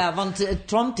gaat worden. Ja, want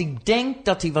Trump die denkt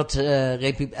dat hij wat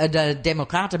de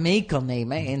Democraten mee kan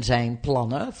nemen in zijn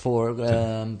plannen voor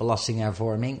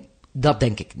belastinghervorming. Dat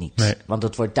denk ik niet. Nee. Want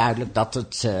het wordt duidelijk dat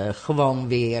het gewoon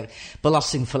weer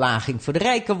belastingverlaging voor de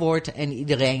rijken wordt. En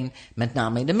iedereen, met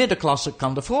name in de middenklasse,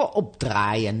 kan ervoor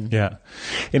opdraaien. Ja.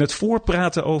 In het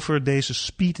voorpraten over deze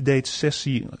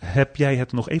speeddate-sessie heb jij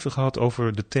het nog even gehad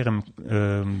over de term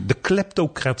de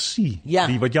kleptocratie. Ja.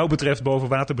 Die wat jou betreft boven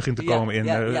water begint te komen.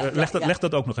 Leg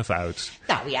dat ook nog even uit.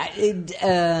 Nou ja,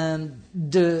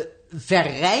 de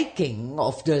verrijking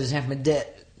of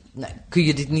kun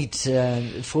je dit niet,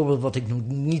 het voorbeeld wat ik noem,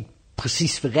 niet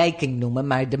precies verrijking noemen,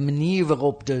 maar de manier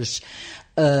waarop dus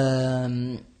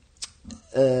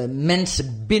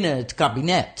mensen binnen het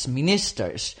kabinet,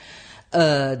 ministers,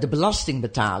 de belasting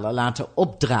betalen, laten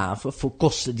opdraven voor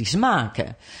kosten die ze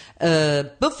maken.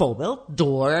 Bijvoorbeeld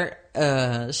door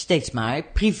steeds maar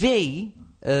privé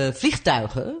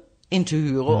vliegtuigen in te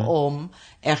huren om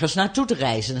ergens naartoe te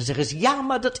reizen. Dan zeggen ze, ja,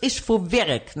 maar dat is voor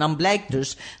werk. Dan blijkt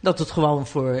dus dat het gewoon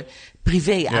voor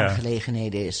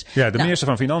privé-aangelegenheden is. Ja, de minister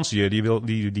van Financiën, die wil,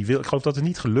 ik geloof dat het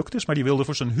niet gelukt is, maar die wilde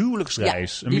voor zijn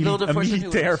huwelijksreis een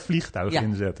militair vliegtuig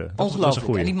inzetten.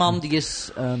 Ongelooflijk. En die man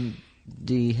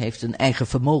die heeft een eigen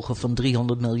vermogen van $300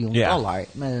 miljoen.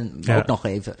 Ook nog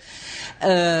even.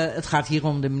 Het gaat hier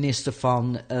om de minister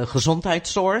van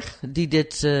Gezondheidszorg, die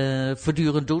dit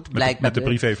voortdurend doet. Met de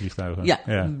privévliegtuigen. Ja,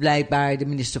 blijkbaar de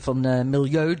minister van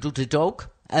Milieu doet dit ook.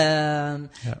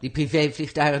 Die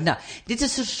privévliegtuigen. Nou, dit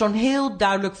is dus zo'n heel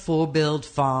duidelijk voorbeeld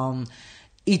van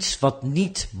iets wat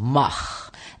niet mag.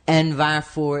 En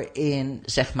waarvoor in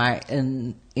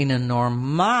een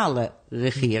normale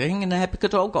regering, en dan heb ik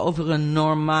het ook over een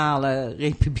normale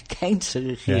republikeinse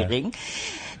regering,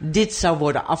 dit zou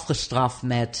worden afgestraft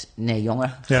met... Nee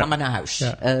jongen, ga maar naar huis.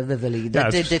 Ja. We willen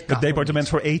dit het departement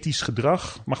voor ethisch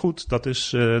gedrag. Maar goed, dat is,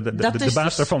 de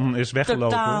baas daarvan is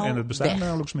weggelopen en het bestaat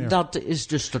nauwelijks meer. Dat is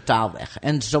dus totaal weg.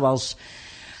 En zoals...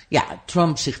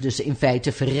 Trump zich dus in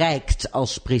feite verrijkt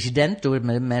als president door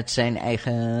met zijn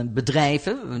eigen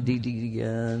bedrijven, die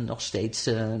nog steeds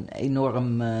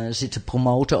enorm zitten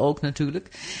promoten ook natuurlijk.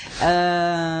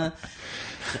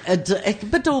 Ik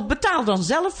bedoel, betaal dan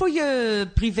zelf voor je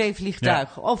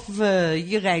privévliegtuig. Ja. Of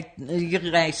je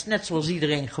reist net zoals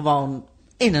iedereen gewoon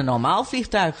in een normaal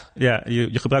vliegtuig. Ja,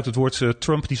 je gebruikt het woord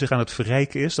Trump die zich aan het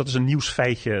verrijken is. Dat is een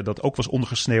nieuwsfeitje dat ook was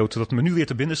ondergesneeuwd, dat me nu weer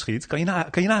te binnen schiet. Kan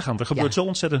je nagaan, er gebeurt zo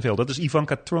ontzettend veel. Dat is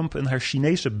Ivanka Trump en haar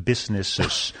Chinese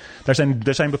businesses.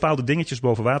 Er zijn bepaalde dingetjes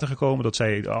boven water gekomen, dat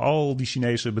zij al die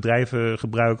Chinese bedrijven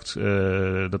gebruikt.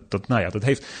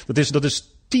 Dat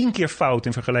is 10 keer fout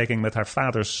in vergelijking met haar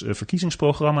vaders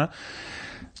verkiezingsprogramma.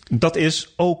 Dat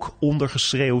is ook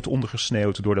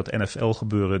ondergesneeuwd door dat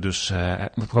NFL-gebeuren. Dus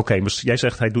jij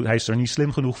zegt hij is er niet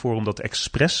slim genoeg voor om dat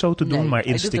expres zo te doen. Maar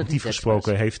instinctief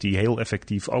gesproken heeft hij heel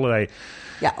effectief allerlei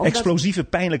explosieve,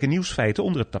 pijnlijke nieuwsfeiten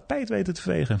onder het tapijt weten te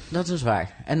vegen. Dat is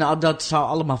waar. En dat zou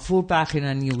allemaal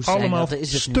voorpagina nieuws zijn. Allemaal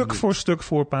stuk voor stuk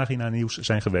voorpagina nieuws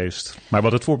zijn geweest. Maar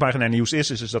wat het voorpagina nieuws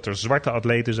is dat er zwarte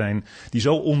atleten zijn die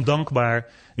zo ondankbaar,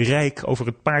 rijk, over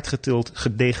het paard getild,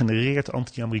 gedegenereerd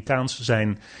anti-Amerikaans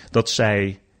zijn, dat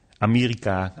zij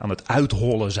Amerika aan het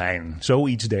uithollen zijn.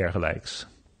 Zoiets dergelijks.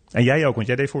 En jij ook, want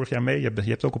jij deed vorig jaar mee. Je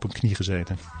hebt ook op een knie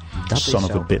gezeten. Dat Son is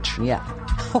of a bitch. Ja.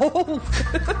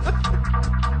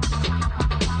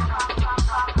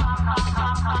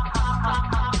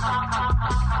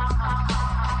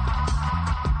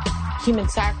 Human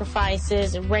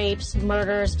sacrifices, rapes,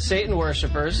 murders. Satan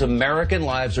worshippers. American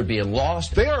lives are being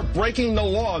lost. They are breaking the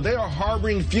law. They are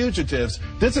harboring fugitives.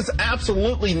 This is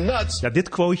absolutely nuts. Ja, dit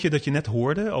quoteje dat je net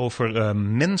hoorde over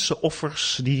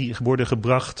mensenoffers die worden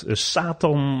gebracht,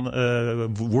 Satan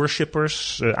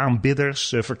worshippers,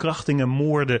 aanbidders, verkrachtingen,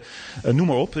 moorden, noem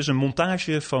maar op, is een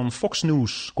montage van Fox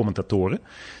News commentatoren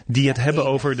die het hebben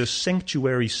over de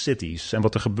sanctuary cities en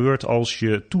wat er gebeurt als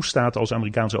je toestaat als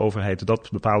Amerikaanse overheid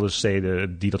dat bepaalde steden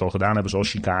die dat al gedaan hebben, zoals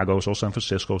Chicago, zoals San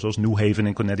Francisco, zoals New Haven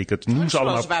in Connecticut, noem ze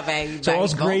allemaal.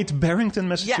 Zoals Great Barrington,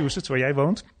 Massachusetts, waar jij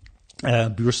woont.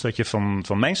 Buurstadje van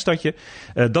mijn stadje.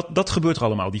 Dat gebeurt er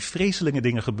allemaal. Die vreselijke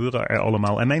dingen gebeuren er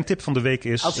allemaal. En mijn tip van de week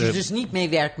is... Als je dus niet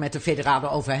meewerkt met de federale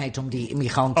overheid om die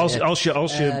immigranten weg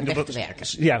te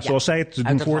werken. Ja, zoals zij het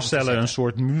doen voorstellen, een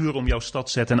soort muur om jouw stad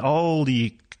zetten en al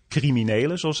die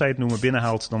criminelen, zoals zij het noemen,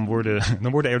 binnenhaalt, dan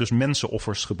worden er dus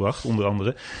mensenoffers gebracht, onder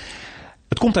andere.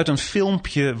 Het komt uit een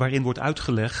filmpje waarin wordt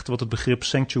uitgelegd wat het begrip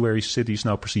sanctuary cities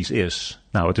nou precies is.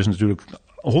 Nou, het is natuurlijk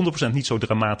 100% niet zo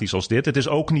dramatisch als dit. Het is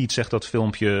ook niet, zegt dat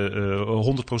filmpje,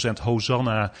 100%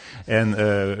 Hosanna en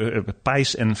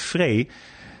pais en vree.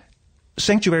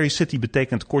 Sanctuary City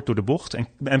betekent kort door de bocht.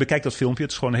 En bekijk dat filmpje.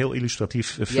 Het is gewoon een heel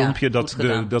illustratief filmpje. Dat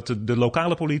de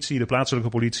lokale politie, de plaatselijke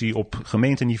politie op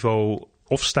gemeenteniveau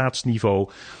of staatsniveau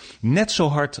net zo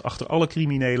hard achter alle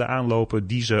criminelen aanlopen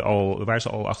waar ze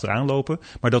al achteraan lopen.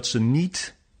 Maar dat ze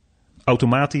niet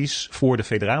automatisch voor de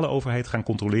federale overheid gaan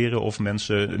controleren of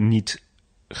mensen niet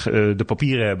de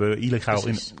papieren hebben,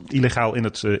 illegaal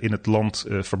in het land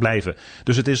verblijven.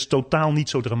 Dus het is totaal niet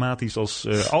zo dramatisch als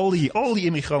al die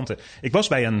immigranten. Ik was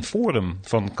bij een forum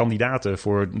van kandidaten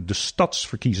voor de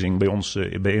stadsverkiezing bij ons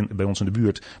in de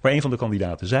buurt, waar een van de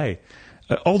kandidaten zei,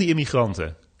 al die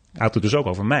immigranten, hij had het dus ook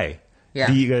over mij.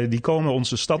 Ja. Die komen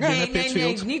onze stad binnen,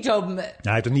 Pittsfield. Nee, niet over me.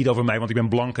 Hij heeft het niet over mij, want ik ben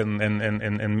blank en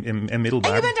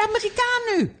middelbaar. En je bent Amerikaan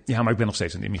nu. Ja, maar ik ben nog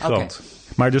steeds een immigrant. Okay.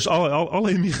 Maar dus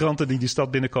alle immigranten die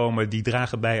stad binnenkomen, die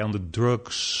dragen bij aan de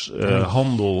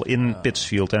drugshandel in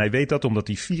Pittsfield. En hij weet dat omdat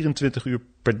hij 24 uur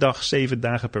per dag, 7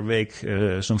 dagen per week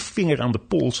zijn vinger aan de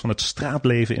pols van het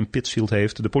straatleven in Pittsfield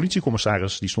heeft. De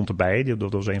politiecommissaris die stond erbij.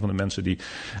 Dat was een van de mensen die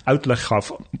uitleg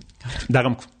gaf.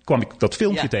 Daarom kwam ik dat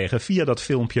filmpje tegen via dat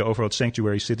filmpje over wat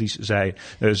sanctuary cities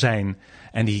zijn.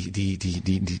 En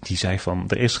die zei van,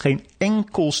 er is geen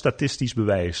enkel statistisch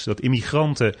bewijs dat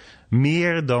immigranten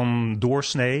meer dan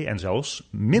doorsnee en zelfs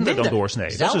minder dan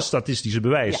doorsnee. Dat is een statistische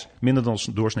bewijs. Ja. Minder dan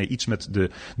doorsnee iets met de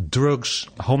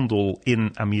drugshandel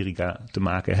in Amerika te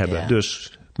maken hebben. Ja.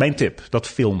 Dus mijn tip, dat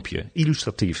filmpje,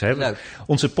 illustratief. Hè? Leuk.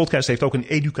 Onze podcast heeft ook een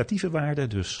educatieve waarde,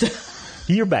 dus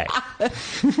hierbij.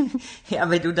 Ja,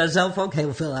 wij doen daar zelf ook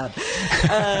heel veel aan.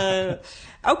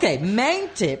 Oké, mijn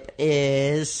tip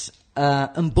is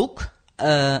een boek.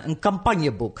 Een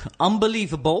campagneboek.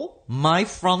 Unbelievable. My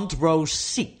Front Row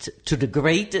Seat to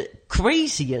the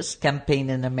Craziest Campaign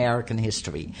in American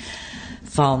History.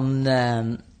 Van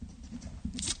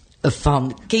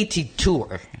Katie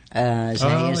Tour.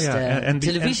 Zij is de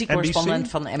televisiecorrespondent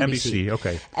van NBC. NBC,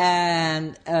 oké.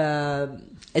 En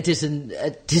het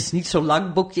is niet zo'n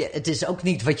lang boekje. Het is ook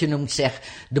niet wat je noemt,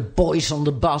 The Boys on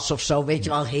the Bus of zo. Weet je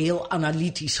wel, heel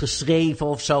analytisch geschreven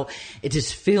of zo. Het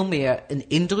is veel meer een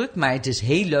indruk, maar het is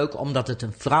heel leuk omdat het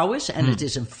een vrouw is. En het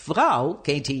is een vrouw,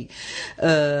 Katie,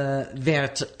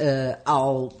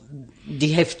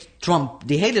 die heeft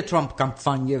die hele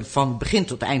Trump-campagne van begin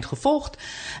tot eind gevolgd.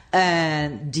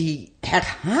 En die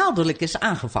herhaaldelijk is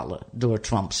aangevallen door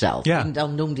Trump zelf. Ja. En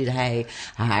dan noemde hij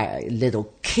haar little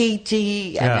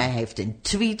Katie. En hij heeft in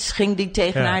tweets ging die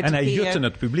tegen haar en hij tekeer. jutte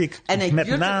het publiek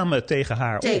met name tegen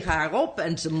haar op. Tegen haar op.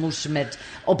 En ze moest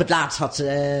op het laatst had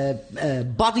ze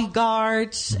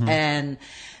bodyguards. En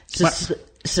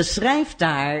ze schrijft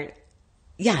daar...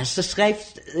 Ja,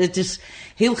 het is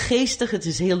heel geestig, het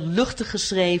is heel luchtig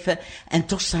geschreven. En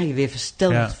toch sta je weer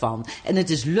versteld van. En het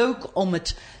is leuk om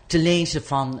het te lezen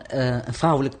van een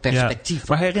vrouwelijk perspectief. Ja,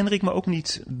 maar herinner ik me ook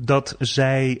niet dat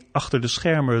zij achter de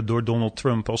schermen door Donald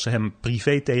Trump, als ze hem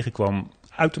privé tegenkwam,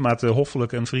 uitermate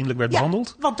hoffelijk en vriendelijk werd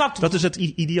behandeld? Want dat is het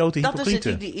idiote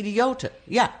hypocriete. Dat is het idiote,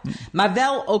 ja. Maar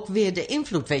wel ook weer de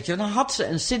invloed, weet je. Dan had ze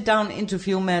een sit-down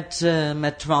interview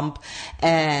met Trump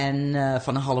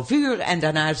van een half uur. En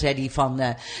daarna zei hij van,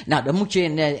 nou, dan moet je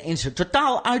in zijn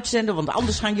totaal uitzenden, want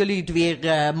anders gaan jullie het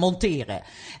weer monteren.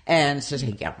 En ze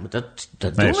zei, ja, maar dat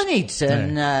doen we niet.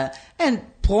 Nee. En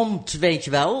prompt, weet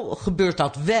je wel, gebeurt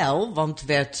dat wel. Want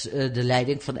werd de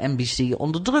leiding van NBC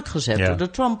onder druk gezet door de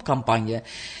Trump-campagne.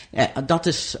 Dat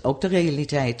is ook de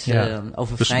realiteit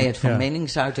over vrijheid van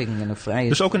meningsuiting en een vrijheid.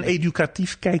 Dus ook een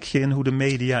educatief kijkje in hoe de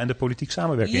media en de politiek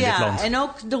samenwerken in dit land. Ja, en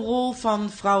ook de rol van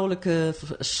vrouwelijke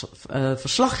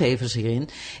verslaggevers hierin.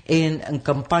 In een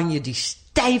campagne die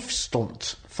stijf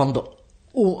stond van de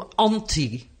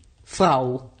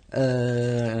anti-vrouw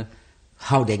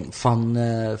houding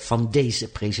van deze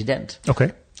president.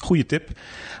 Oké, goede tip.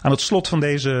 Aan het slot van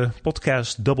deze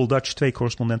podcast Double Dutch, 2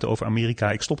 correspondenten over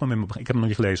Amerika. Ik heb hem nog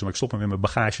niet gelezen, maar ik stop hem in mijn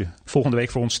bagage. Volgende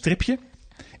week voor ons stripje.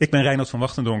 Ik ben Reinoud van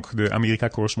Wachtendonk, de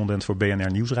Amerika-correspondent voor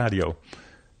BNR Nieuwsradio.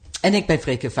 En ik ben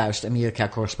Freke Vuist,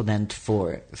 Amerika-correspondent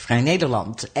voor Vrij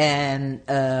Nederland. En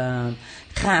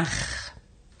graag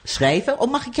schrijven.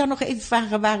 Mag ik jou nog even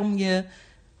vragen waarom je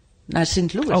naar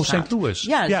St. Louis gaat? St. Louis.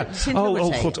 Ja. St.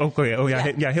 Louis. God. Okay.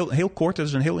 Ja, heel kort. Het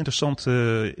is een heel interessant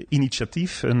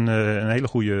initiatief. Een hele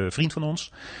goede vriend van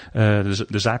ons.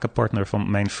 De zakenpartner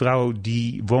van mijn vrouw.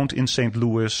 Die woont in St.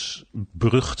 Louis.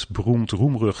 Berucht, beroemd,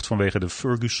 roemrucht vanwege de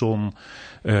Ferguson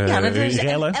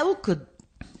rellen.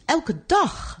 Elke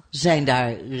dag zijn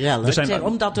daar rellen.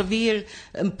 Omdat er weer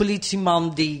een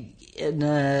politieman die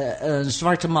een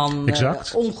zwarte man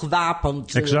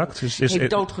ongewapend heeft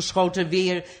doodgeschoten,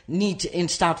 weer niet in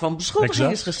staat van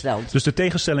beschuldiging is gesteld. Dus de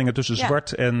tegenstellingen tussen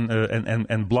zwart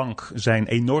en blank zijn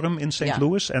enorm in St.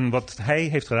 Louis. En wat hij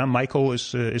heeft gedaan, Michael is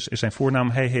zijn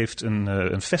voornaam, hij heeft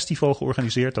een festival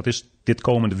georganiseerd, dat is dit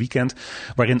komende weekend,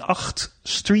 waarin 8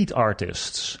 street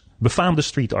artists, befaamde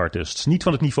street artists, niet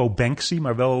van het niveau Banksy,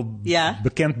 maar wel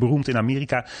bekend, beroemd in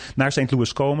Amerika, naar St.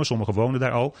 Louis komen. Sommigen wonen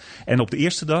daar al. En op de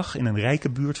eerste dag in een rijke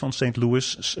buurt van St.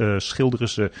 Louis schilderen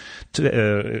ze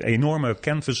enorme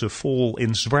canvassen vol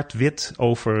in zwart-wit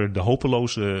over de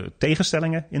hopeloze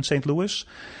tegenstellingen in St. Louis.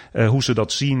 Hoe ze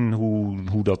dat zien,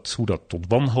 hoe dat tot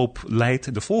wanhoop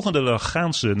leidt. De volgende dag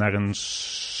gaan ze naar een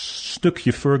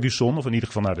stukje Ferguson, of in ieder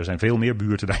geval, er zijn veel meer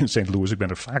buurten daar in St. Louis, ik ben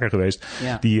er vaker geweest,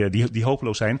 die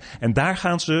hopeloos zijn. En daar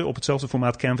gaan ze op hetzelfde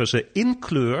formaat canvassen in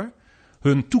kleur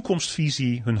hun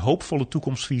toekomstvisie, hun hoopvolle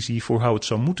toekomstvisie voor hoe het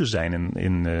zou moeten zijn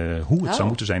zou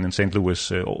moeten zijn in St.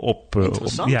 Louis.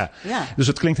 Dus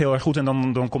het klinkt heel erg goed. En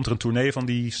dan komt er een tournee van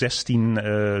die 16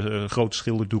 grote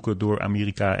schilderdoeken door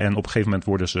Amerika. En op een gegeven moment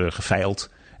worden ze geveild.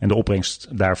 En de opbrengst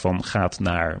daarvan gaat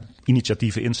naar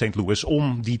initiatieven in St. Louis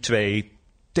om die 2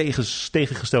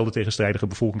 tegenstrijdige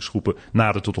bevolkingsgroepen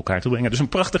nader tot elkaar te brengen. Dus een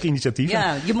prachtig initiatief.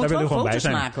 Ja, je moet wel foto's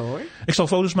maken, hoor. Ik zal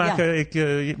foto's maken.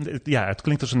 Het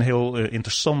klinkt als een heel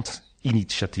interessant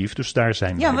initiatief. Dus daar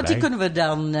zijn we bij. Ja, want die kunnen we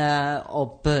dan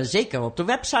zeker op de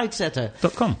website zetten.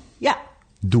 Dat kan. Ja.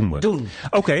 Doen we.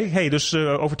 Oké, dus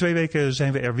over 2 weken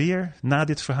zijn we er weer na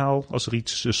dit verhaal. Als er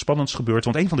iets spannends gebeurt.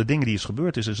 Want een van de dingen die is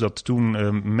gebeurd is dat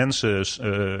toen mensen,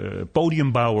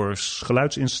 podiumbouwers,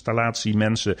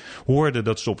 geluidsinstallatie-mensen hoorden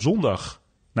dat ze op zondag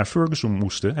naar Ferguson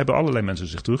moesten, hebben allerlei mensen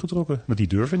zich teruggetrokken. Want die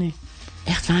durven niet.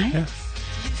 Echt waar?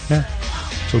 Ja.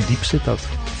 Zo diep zit dat.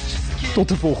 Tot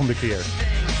de volgende keer.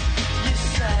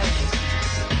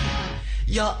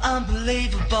 You're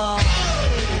unbelievable.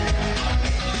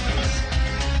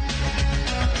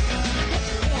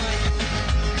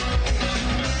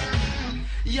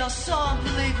 You're so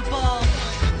unbelievable.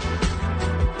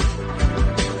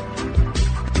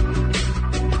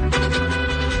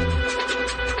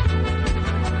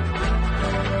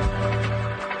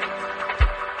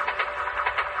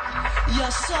 You're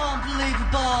so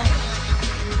unbelievable.